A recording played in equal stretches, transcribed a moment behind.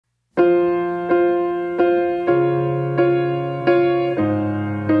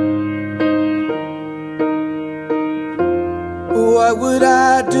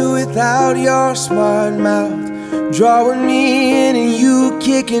without your smart mouth, drawing me in and you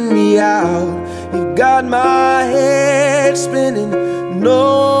kicking me out. You got my head spinning,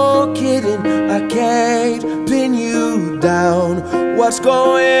 no kidding, I can't pin you down. What's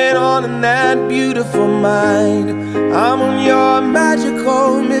going on in that beautiful mind? I'm on your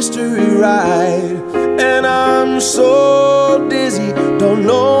magical mystery ride, and I'm so dizzy, don't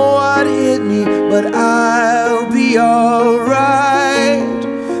know what hit me, but I'll be alright.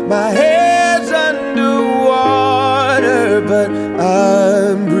 My head's underwater, but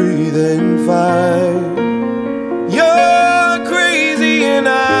I'm breathing fine. You're crazy and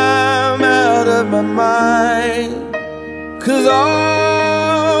I'm out of my mind, 'cause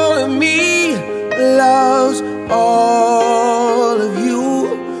all of me loves all of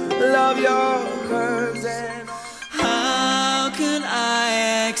you. Love your curves and how can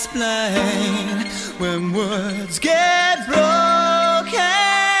I explain when words get broken?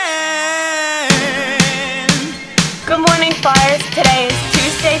 Good morning, Flyers. Today is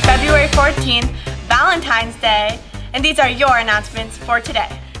Tuesday, February 14th, Valentine's Day, and these are your announcements for today.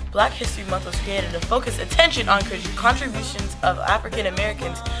 Black History Month was created to focus attention on contributions of African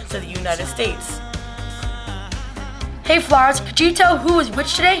Americans to the United States. Hey Flowers, could you tell who was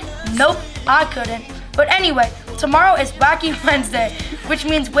which today? Nope, I couldn't. But anyway, tomorrow is Wacky Wednesday, which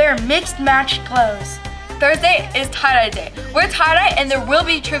means wear mixed match clothes. Thursday is tie-dye day. Wear tie-dye and there will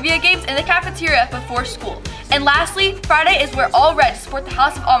be trivia games in the cafeteria before school. And lastly, Friday is wear all red to support the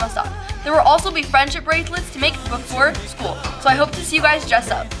House of Amistad. There will also be friendship bracelets to make before school, so I hope to see you guys dress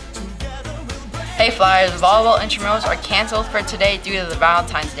up. Hey Flyers, volleyball intramurals are canceled for today due to the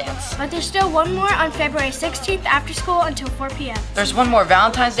Valentine's dance. But there's still one more on February 16th after school until 4 p.m. There's one more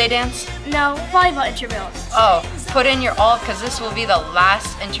Valentine's Day dance? No, volleyball intramurals. Oh, put in your all because this will be the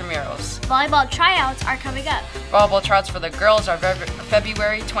last intramurals. Volleyball tryouts are coming up. Volleyball tryouts for the girls are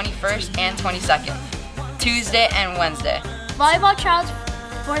February 21st and 22nd, Tuesday and Wednesday. Volleyball tryouts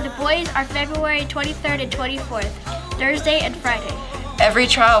for the boys are February 23rd and 24th, Thursday and Friday. Every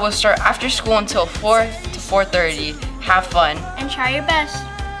tryout will start after school until 4 to 4:30. Have fun. And try your best.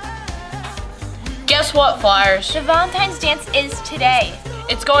 Guess what, Flyers? The Valentine's dance is today.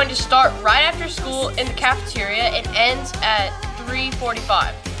 It's going to start right after school in the cafeteria. It ends at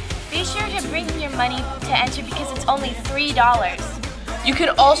 3:45. Be sure to bring your money to enter because it's only $3. You can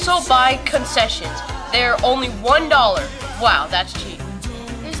also buy concessions. They're only $1. Wow, that's cheap.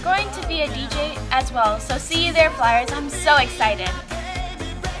 There's going to be a DJ as well, so see you there, Flyers. I'm so excited.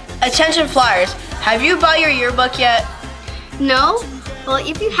 Attention Flyers, have you bought your yearbook yet? No? Well,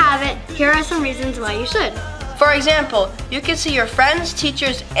 if you haven't, here are some reasons why you should. For example, you can see your friends,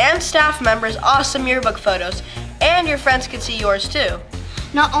 teachers, and staff members' awesome yearbook photos, and your friends can see yours too.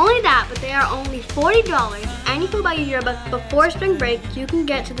 Not only that, but they are only $40, and you can buy your yearbook before spring break. You can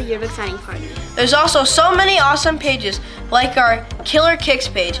get to the yearbook signing party. There's also so many awesome pages, like our Killer Kicks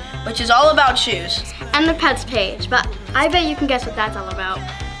page, which is all about shoes. And the pets page, but I bet you can guess what that's all about.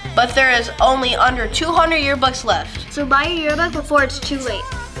 But there is only under 200 yearbooks left. So buy your yearbook before it's too late.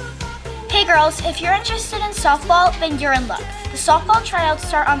 Hey girls, if you're interested in softball, then you're in luck. The softball tryouts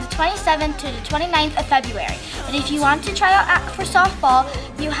start on the 27th to the 29th of February. But if you want to try out for softball,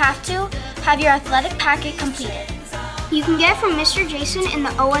 you have to have your athletic packet completed. You can get it from Mr. Jason in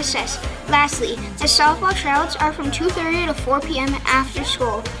the OSS. Lastly, the softball tryouts are from 2:30 to 4 p.m. after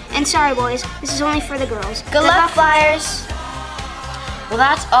school. And sorry boys, this is only for the girls. Good luck, Flyers! Well,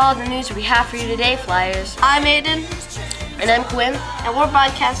 that's all the news we have for you today, Flyers. I'm Aiden. And I'm Quinn. And we're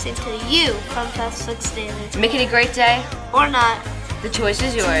broadcasting to you from FAISSFLIX Daily. Make it a great day. Or not. The choice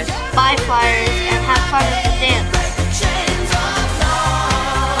is yours. Bye Flyers, and have fun with the dance.